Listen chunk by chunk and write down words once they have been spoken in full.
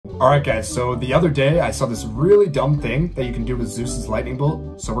Alright guys, so the other day I saw this really dumb thing that you can do with Zeus's lightning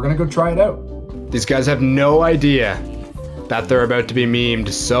bolt, so we're gonna go try it out. These guys have no idea that they're about to be memed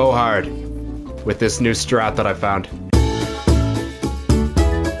so hard with this new strat that I found.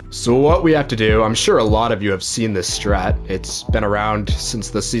 So what we have to do, I'm sure a lot of you have seen this strat. It's been around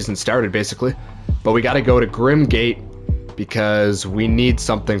since the season started basically, but we gotta go to Grim Gate because we need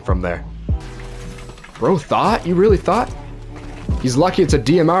something from there. Bro, thought? You really thought? He's lucky it's a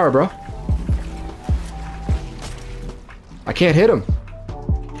DMR, bro. I can't hit him.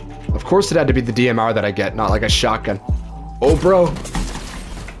 Of course it had to be the DMR that I get, not like a shotgun. Oh, bro.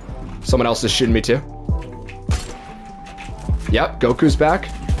 Someone else is shooting me too. Yep, Goku's back.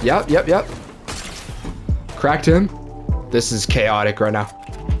 Yep. Cracked him. This is chaotic right now.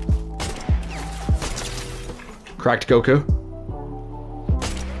 Cracked Goku.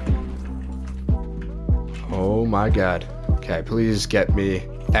 Oh my god. Okay, please get me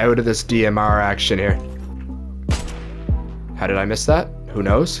out of this DMR action here. How did I miss that? Who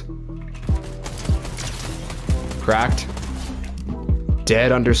knows? Cracked.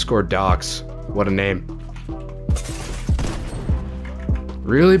 Dead_docs. What a name.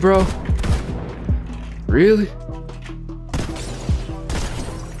 Really, bro? Really?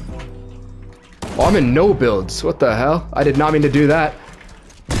 Oh, I'm in no builds. What the hell? I did not mean to do that.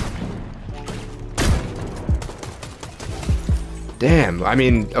 Damn, I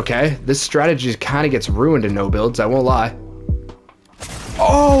mean, okay, this strategy kind of gets ruined in no builds, I won't lie.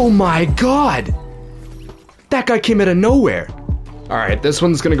 Oh my god! That guy came out of nowhere. Alright, this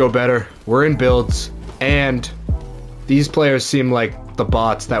one's gonna go better. We're in builds, and these players seem like the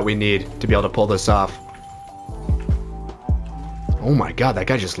bots that we need to be able to pull this off. Oh my god, that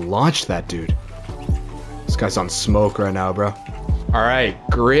guy just launched that dude. This guy's on smoke right now, bro. Alright,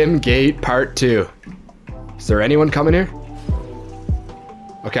 Grim Gate Part 2. Is there anyone coming here?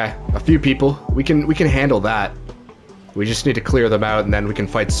 Okay, a few people. We can handle that. We just need to clear them out and then we can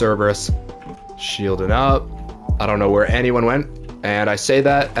fight Cerberus. Shielding up. I don't know where anyone went. And I say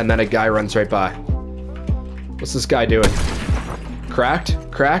that and then a guy runs right by. What's this guy doing? Cracked?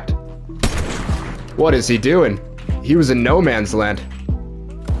 Cracked? What is he doing? He was in no man's land.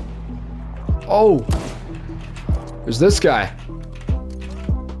 Oh! There's this guy.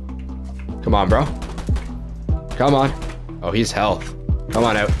 Come on, bro. Come on. Oh, he's health. Come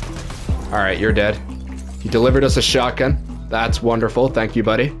on out. Alright, you're dead. He delivered us a shotgun. That's wonderful. Thank you,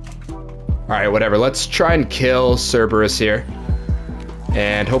 buddy. Alright, whatever. Let's try and kill Cerberus here.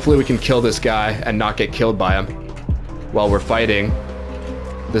 And hopefully we can kill this guy and not get killed by him while we're fighting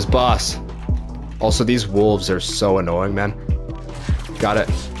this boss. Also, these wolves are so annoying, man. Got it.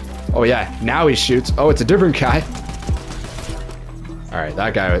 Oh, yeah. Now he shoots. Oh, it's a different guy. Alright,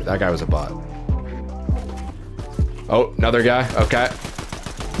 that guy was a bot. Oh, another guy. Okay.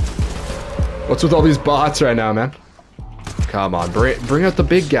 What's with all these bots right now, man? Come on, bring out the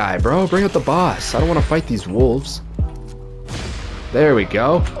big guy, bro. Bring out the boss. I don't want to fight these wolves. There we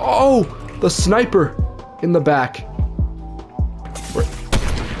go. Oh, the sniper in the back.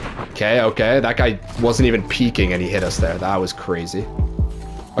 Okay. That guy wasn't even peeking and he hit us there. That was crazy.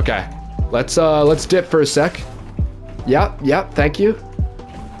 Okay, let's dip for a sec. Yep. Thank you.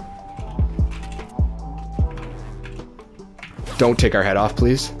 Don't take our head off,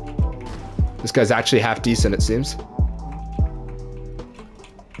 please. This guy's actually half decent, it seems.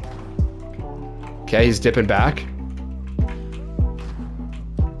 Okay, he's dipping back.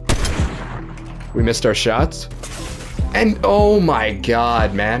 We missed our shots. And oh my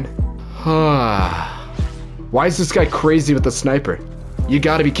god, man. Why is this guy crazy with the sniper? You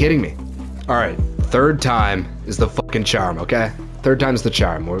gotta be kidding me. Alright, third time is the fucking charm, okay? Third time's the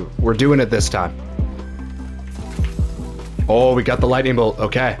charm. We're doing it this time. Oh, we got the lightning bolt.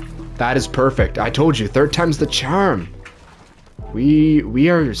 Okay. That is perfect. I told you, third time's the charm. We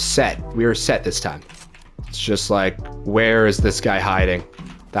are set. We are set this time. It's just like, where is this guy hiding?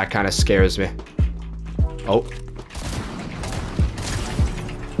 That kind of scares me. Oh.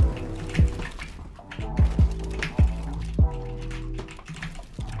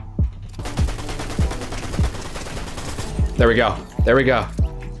 There we go.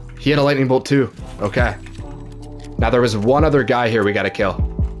 He had a lightning bolt too. Okay. Now there was one other guy here we gotta kill.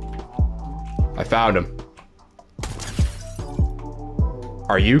 I found him.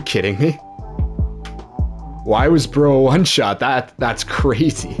 Are you kidding me? Why was bro a one-shot? That's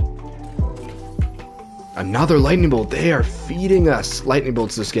crazy. Another lightning bolt. They are feeding us lightning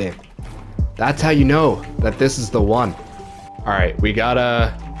bolts this game. That's how you know that this is the one. Alright, we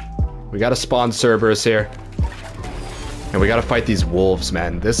gotta spawn Cerberus here. And we gotta fight these wolves,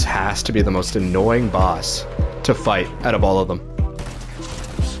 man. This has to be the most annoying boss to fight out of all of them.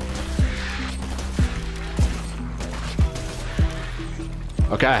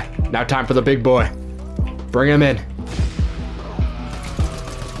 Okay, now time for the big boy. Bring him in.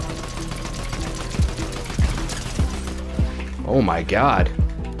 Oh my god.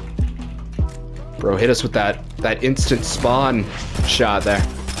 Bro, hit us with that instant spawn shot there.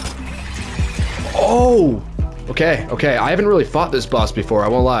 Oh! Okay, okay. I haven't really fought this boss before, I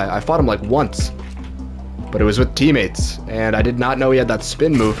won't lie. I fought him like once. But it was with teammates, and I did not know he had that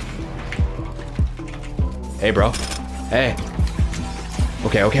spin move. Hey, bro. Hey.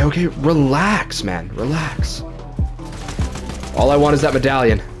 Okay, okay, okay. Relax, man. Relax. All I want is that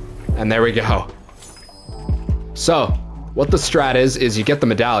medallion. And there we go. So, what the strat is you get the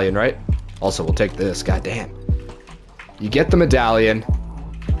medallion, right? Also, we'll take this. Goddamn. You get the medallion,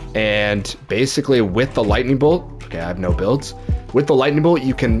 and basically with the lightning bolt... Okay, I have no builds. With the lightning bolt,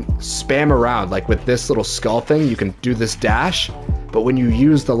 you can spam around. Like with this little skull thing, you can do this dash. But when you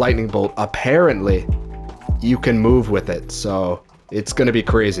use the lightning bolt, apparently, you can move with it. So, it's gonna be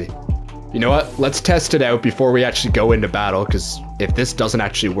crazy. You know what? Let's test it out before we actually go into battle, because if this doesn't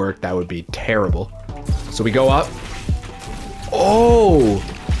actually work, that would be terrible. So we go up. Oh!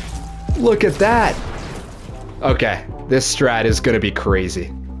 Look at that! Okay, this strat is gonna be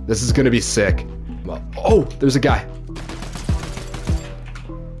crazy. This is gonna be sick. Oh, there's a guy.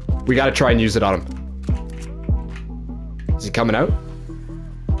 We gotta try and use it on him. Is he coming out?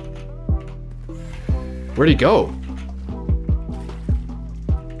 Where'd he go?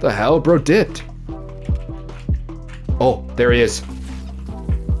 The hell? Bro dipped. Oh, there he is.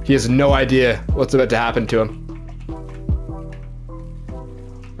 He has no idea what's about to happen to him.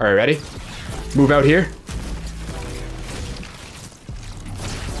 Alright, ready? Move out here.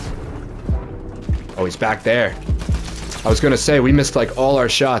 Oh, he's back there. I was gonna say, we missed like all our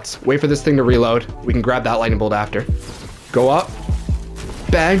shots. Wait for this thing to reload. We can grab that lightning bolt after. Go up.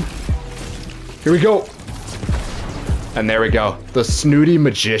 Bang. Here we go. And there we go. The snooty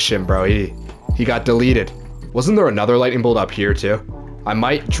magician, bro. He got deleted. Wasn't there another lightning bolt up here too? I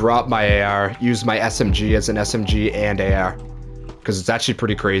might drop my AR, use my SMG as an SMG and AR. Because it's actually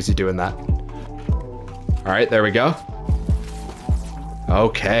pretty crazy doing that. Alright, there we go.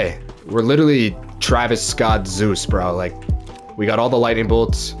 Okay. We're literally Travis Scott Zeus, bro. Like, we got all the lightning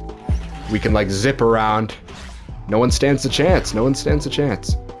bolts. We can, like, zip around. No one stands a chance. No one stands a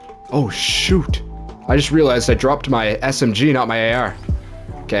chance. Oh, shoot. I just realized I dropped my SMG, not my AR.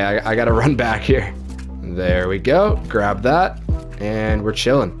 Okay, I gotta run back here. There we go. Grab that. And we're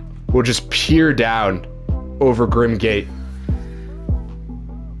chilling. We'll just peer down over Grim Gate.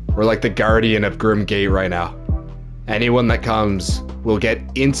 We're like the guardian of Grim Gate right now. Anyone that comes will get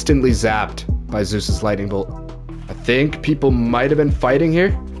instantly zapped by Zeus's lightning bolt. I think people might have been fighting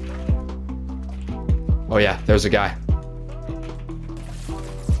here. Oh yeah, there's a guy.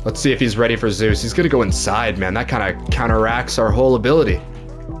 Let's see if he's ready for Zeus. He's gonna go inside, man. That kind of counteracts our whole ability.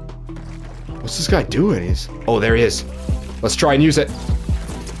 What's this guy doing? Oh, there he is. Let's try and use it.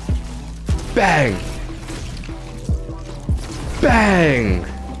 Bang! Bang!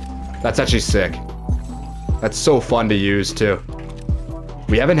 That's actually sick. That's so fun to use, too.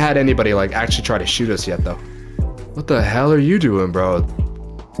 We haven't had anybody, like, actually try to shoot us yet, though. What the hell are you doing, bro?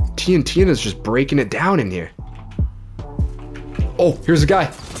 TNT is just breaking it down in here. Oh, here's a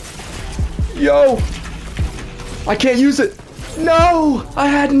guy. Yo! I can't use it. No! I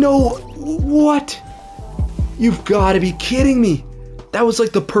had no... What? You've got to be kidding me. That was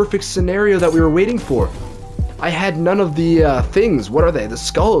like the perfect scenario that we were waiting for. I had none of the things. What are they? The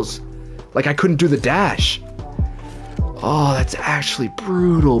skulls. Like I couldn't do the dash. Oh, that's actually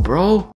brutal, bro.